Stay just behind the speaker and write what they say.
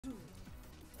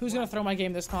Who's gonna throw my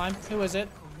game this time? Who is it?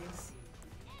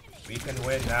 We can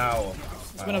win now.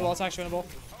 It's winnable. It's actually winnable.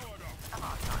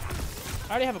 I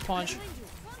already have a punch.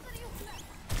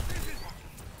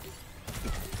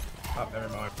 Oh, never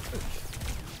mind.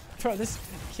 Bro, this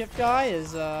Kip guy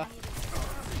is,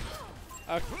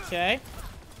 okay.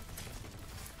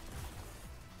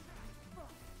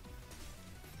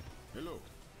 Hello.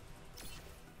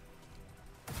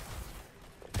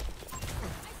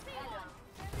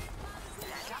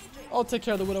 I'll take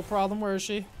care of the Widow problem. Where is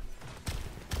she?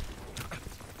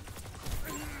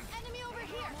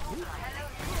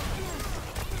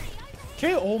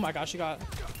 Okay, oh my gosh, she got...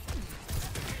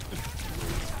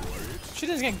 She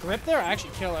doesn't get grip there, I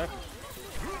actually kill her.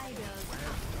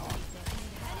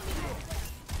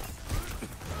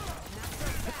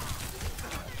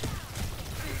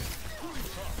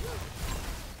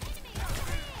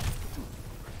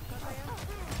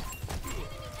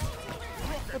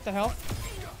 What the hell?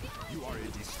 You are a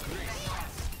disgrace.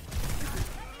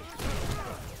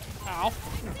 Ow.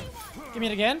 Give me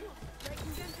it again.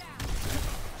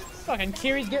 Fucking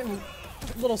Kiri's getting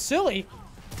a little silly.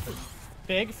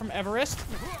 Big from Everest.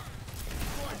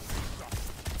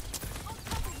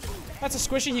 That's a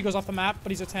squishy. He goes off the map,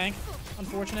 but he's a tank.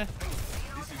 Unfortunate.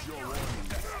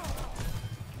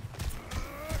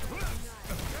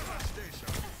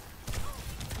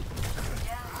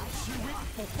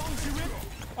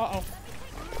 Uh-oh.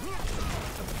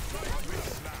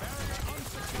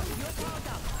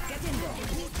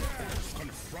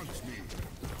 Confront me.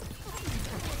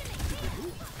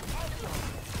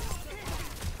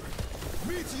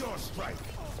 Meteor strike.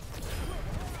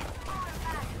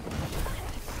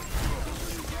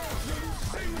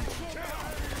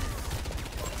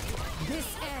 This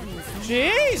ends.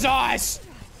 Jesus!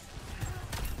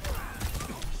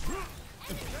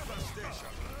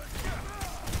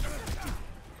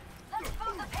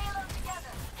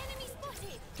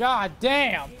 God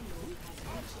damn!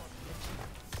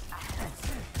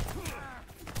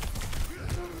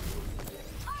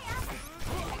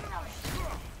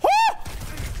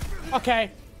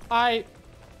 Okay, I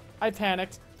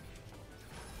panicked.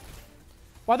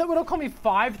 Why that Widow call me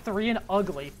 5'3" and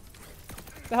ugly?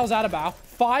 What the hell's that about?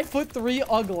 5'3"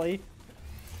 ugly.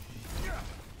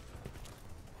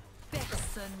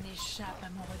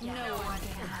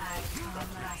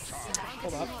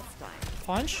 Hold up.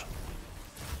 Punch.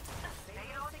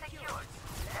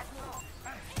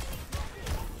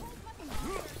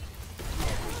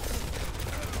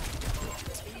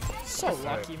 So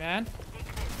lucky, man.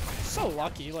 So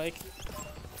lucky, like.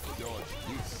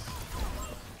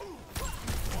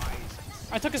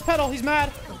 I took his pedal, he's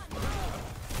mad.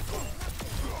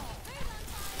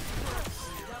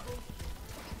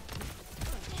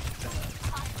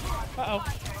 Uh-oh.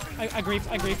 I griefed,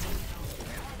 I griefed.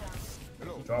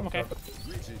 I'm okay.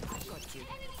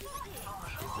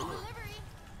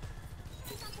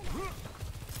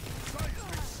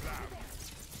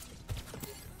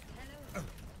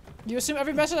 You assume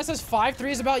every message that says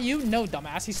 5'3" is about you? No,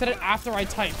 dumbass. He said it after I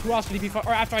typed. Who else could he be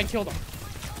or after I killed him?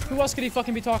 Who else could he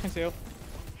fucking be talking to?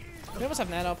 We almost have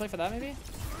Nano. I'll play for that, maybe?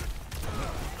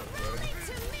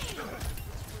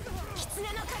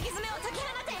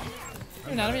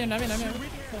 Nano.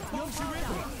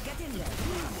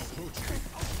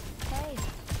 Hey.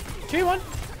 2-1.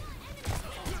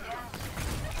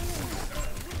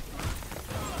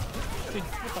 Dude,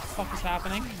 what the fuck is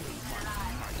happening?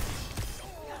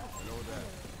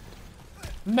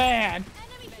 Man!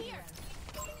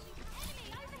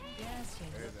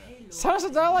 Sounds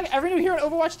like every new hero in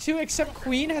Overwatch 2 except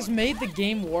Queen has made the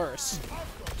game worse.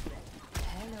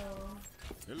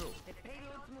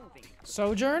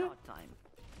 Sojourn,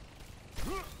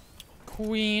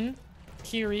 Queen,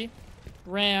 Kiri,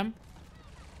 Ram.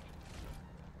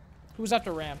 Who's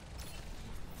after Ram?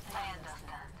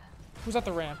 Who's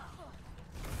after Ram?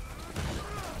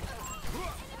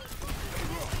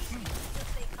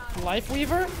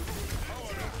 Lifeweaver?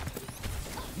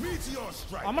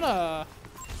 I'm gonna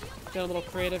get a little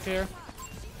creative here.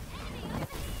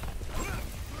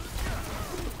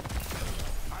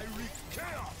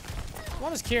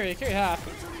 One is Kiri. Kiri half.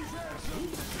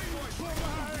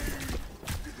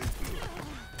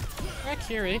 I got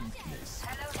Kiri.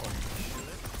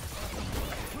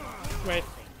 Wait.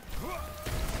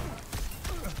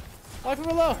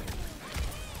 Lifeweaver low.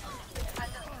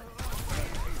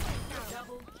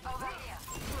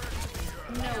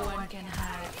 No one can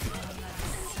hide from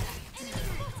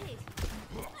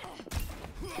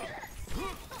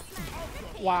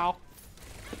us. Wow.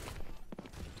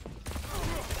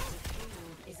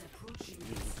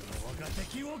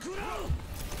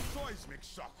 Seismic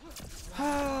shock.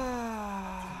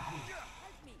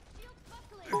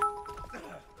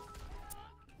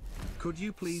 Could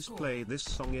you please play this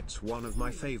song? It's one of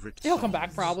my favorite songs. He'll come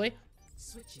back, probably.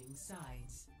 Switching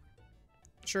sides.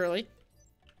 Surely.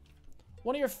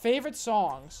 One of your favorite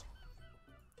songs.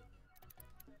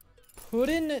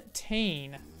 Puddin'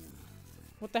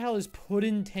 What the hell is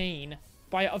Puddin'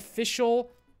 by Official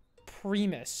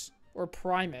Primus or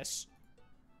Primus?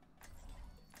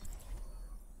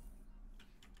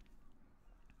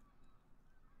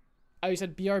 Oh, you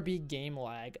said BRB game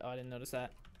lag. Oh, I didn't notice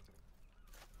that.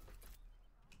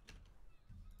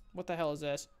 What the hell is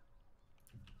this?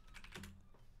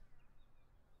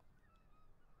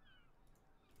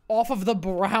 Off of the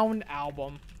Brown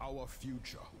album. Our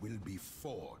future will be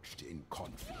forged in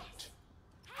conflict.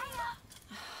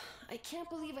 I can't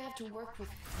believe I have to work with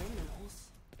criminals.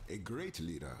 A great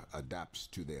leader adapts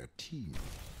to their team,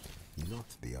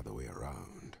 not the other way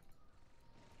around.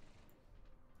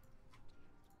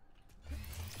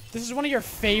 This is one of your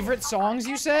favorite songs,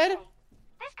 you said?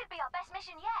 This could be our best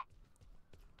mission yet.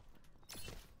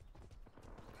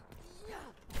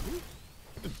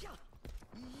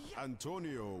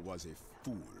 Antonio was a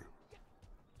fool.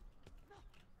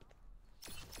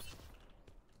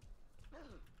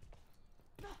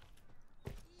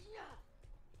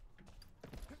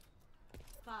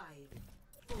 Five,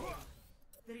 4,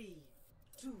 3,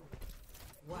 2,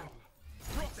 1.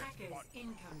 Attackers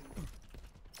incoming.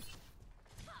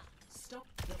 Stop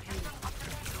the payload.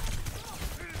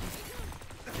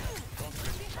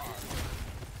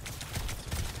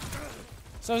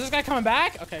 So is this guy coming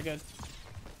back? Okay, good.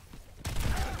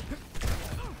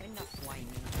 Enough whining.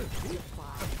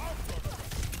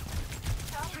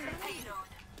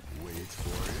 Wait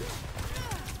for it.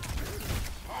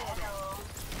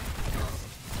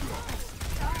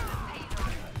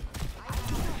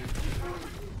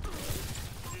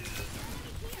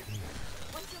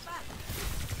 What's your back?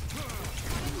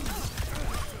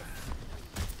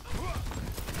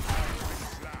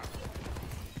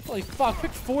 Holy fuck,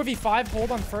 quick 4v5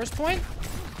 hold on first point?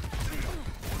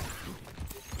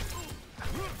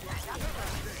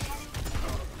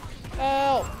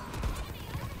 Help!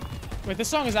 Wait, this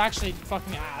song is actually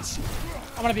fucking ass.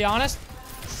 I'm gonna be honest.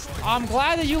 I'm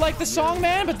glad that you like the song,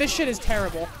 man, but this shit is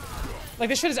terrible. Like,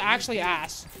 this shit is actually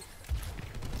ass.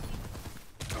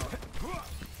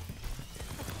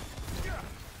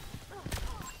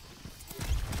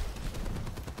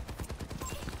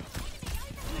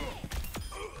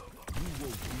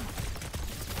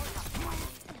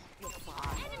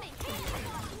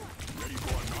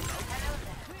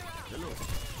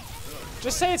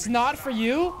 Just say it's not for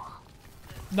you.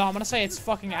 No, I'm gonna say it's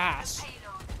fucking ass.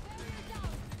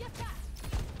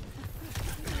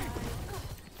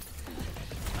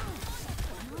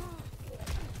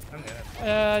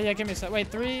 Yeah, give me a sec. Wait,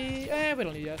 3. We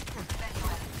don't need yet.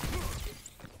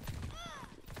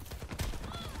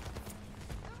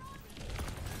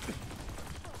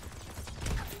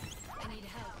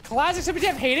 Classic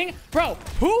CPTF hating? Bro,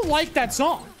 who liked that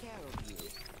song?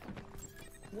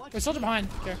 Wait, soldier behind.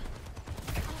 Here.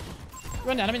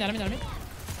 Run down, enemy.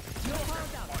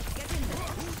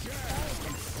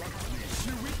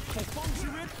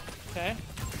 Okay.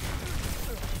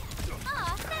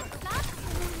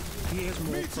 Here's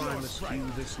more Primus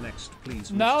Q this next,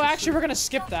 please. No, Mr. actually, we're gonna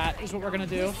skip that, is what we're gonna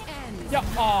do. Yeah.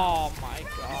 Oh my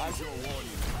god.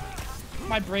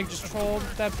 My break just trolled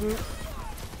that boot.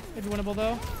 Maybe winnable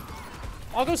though.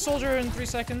 I'll go soldier in 3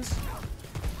 seconds.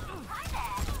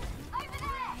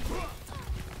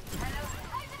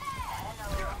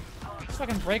 He's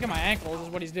fucking breaking my ankles is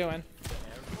what he's doing.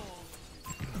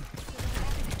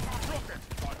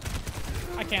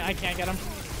 I can't get him.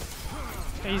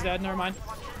 Okay, he's dead, never mind.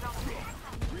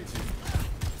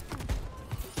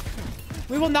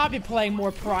 We will not be playing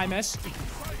more Primus.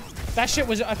 That shit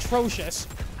was atrocious.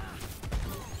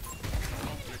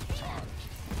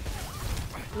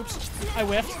 Oops, I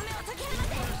whiffed.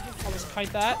 I'll just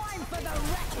kite that.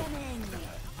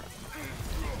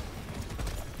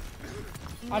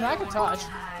 I mean, I can touch.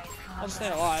 I'll just stay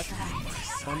alive.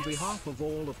 On behalf of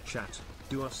all of chat,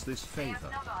 do us this favor.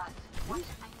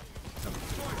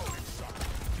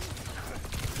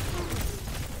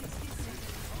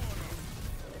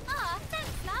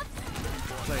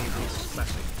 Play this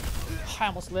classic. I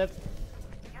almost lived. The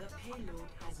payload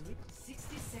has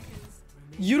 60 seconds.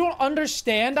 You don't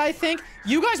understand, I think.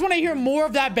 You guys want to hear more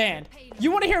of that band.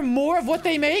 You want to hear more of what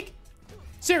they make?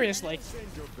 Seriously. Send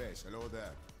your best. Hello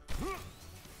there.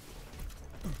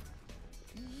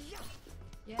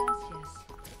 Yes.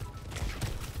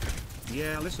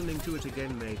 Yeah, listening to it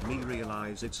again made me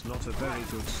realize it's not a very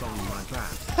good song, my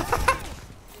bad.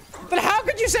 But how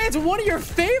could you say it's one of your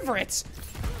favorites?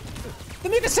 They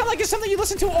make it sound like it's something you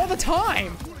listen to all the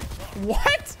time.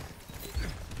 What?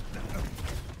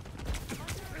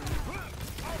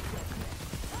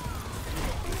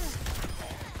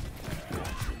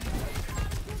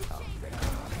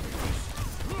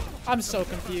 I'm so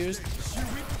confused.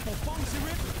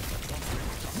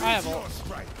 I have ult.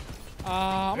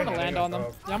 I'm gonna land on them.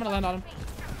 Yeah, I'm gonna land on him.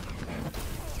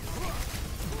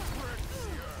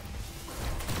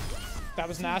 That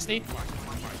was nasty.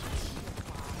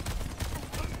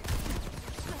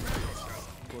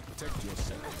 Protect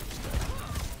yourself.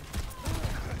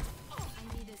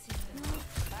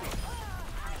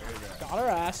 Got her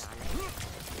ass.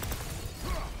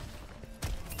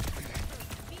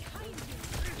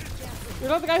 You're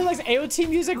not the guy who likes AOT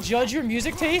music? Judge your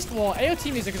music taste? Well,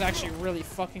 AOT music is actually really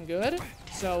fucking good.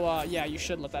 So, yeah, you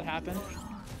should let that happen.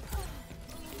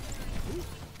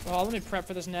 Oh, let me prep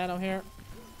for this nano here.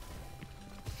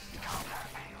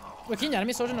 Wait, can you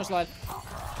enemy soldier? No slide.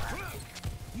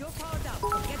 You're powered up.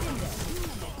 Get in there.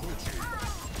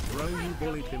 Bro, you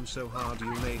bullied him so hard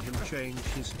you made him change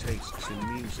his tastes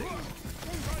in music.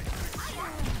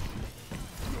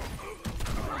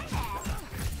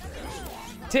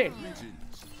 Dude,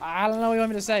 I don't know what you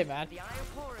want me to say, man.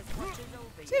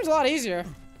 Seems a lot easier.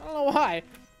 I don't know why.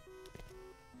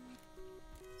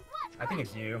 I think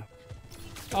it's you.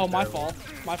 Oh, my fault.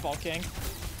 My fault, King.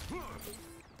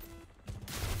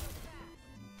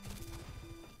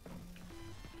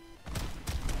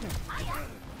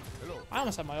 I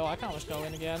almost have my ult. I can almost go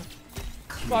in again.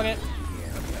 Fuck it.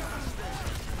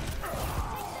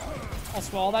 I'll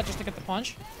swallow that just to get the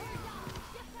punch.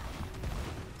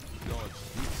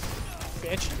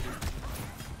 Bitch.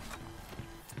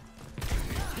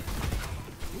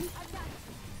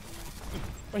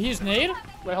 Wait, he used nade?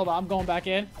 Wait, hold on. I'm going back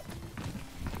in.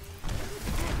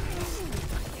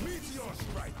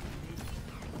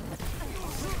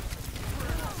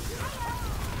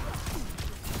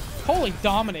 Holy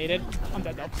dominated. I'm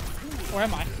dead though. Where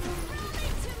am I?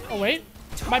 Oh wait.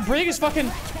 My brig is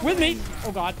fucking with me.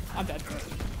 Oh god. I'm dead.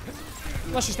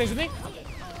 Unless she stays with me.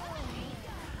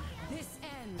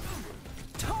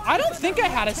 I don't think I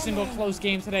had a single close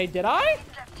game today, did I?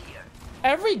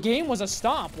 Every game was a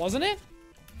stomp, wasn't it?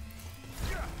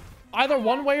 Either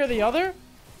one way or the other?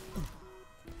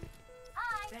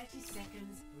 30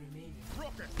 seconds remaining.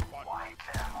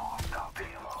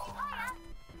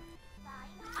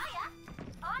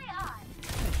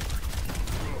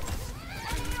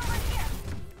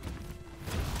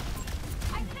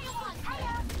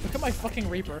 Look at my fucking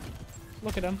Reaper.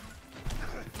 Look at him.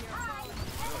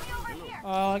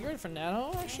 Get ready for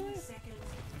nano, actually.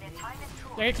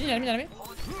 Yeah, can you enemy?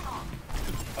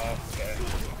 Okay.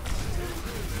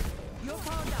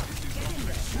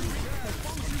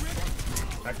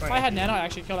 If I had nano, I'd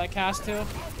actually kill that cast too. I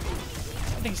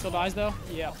think he still dies though.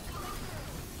 Yeah.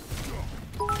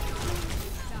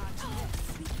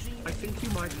 I think you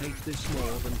might hate this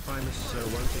more than Primus, so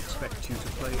won't expect you to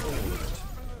play all of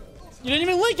it. You didn't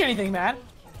even link anything, man.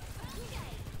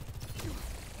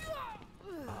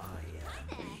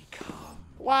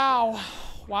 Wow.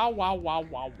 Wow, wow, wow,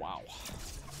 wow, wow.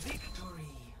 Victory.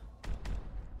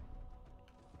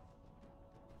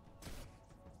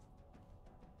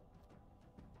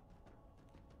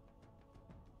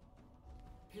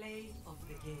 Play of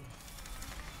the game.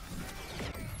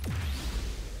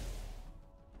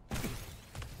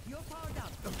 You're powered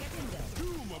up. Get in there.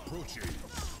 Doom approaching.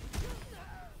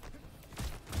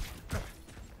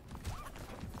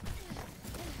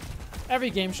 Every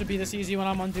game should be this easy when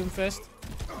I'm on Doomfist.